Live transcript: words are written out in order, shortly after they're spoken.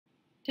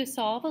To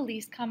solve a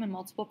least common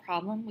multiple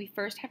problem, we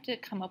first have to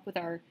come up with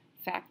our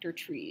factor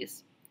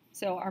trees.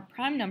 So our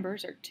prime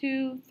numbers are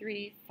 2,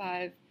 3,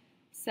 5,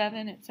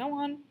 7, and so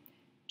on.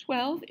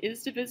 12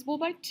 is divisible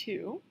by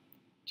 2.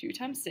 2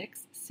 times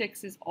 6.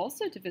 6 is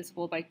also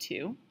divisible by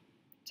 2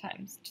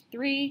 times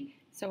 3.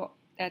 So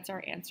that's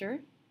our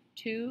answer,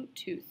 2,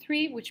 2,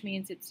 3, which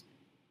means it's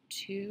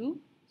 2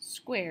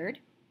 squared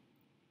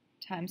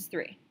times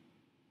 3.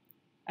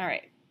 All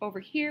right,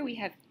 over here we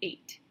have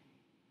 8.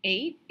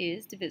 8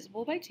 is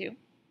divisible by 2.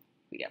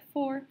 We get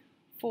 4.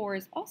 4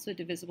 is also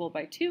divisible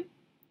by 2.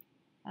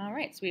 All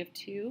right, so we have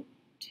 2,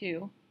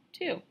 2,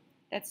 2.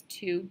 That's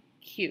 2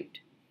 cubed.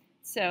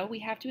 So we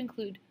have to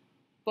include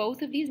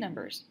both of these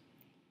numbers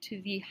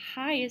to the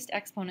highest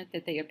exponent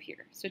that they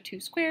appear. So 2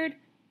 squared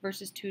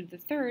versus 2 to the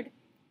third,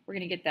 we're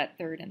going to get that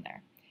third in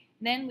there.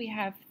 And then we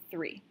have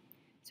 3.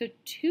 So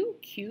 2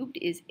 cubed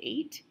is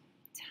 8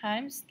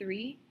 times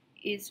 3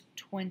 is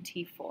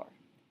 24.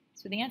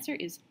 So the answer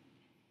is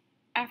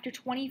after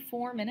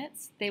 24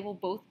 minutes, they will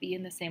both be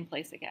in the same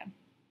place again.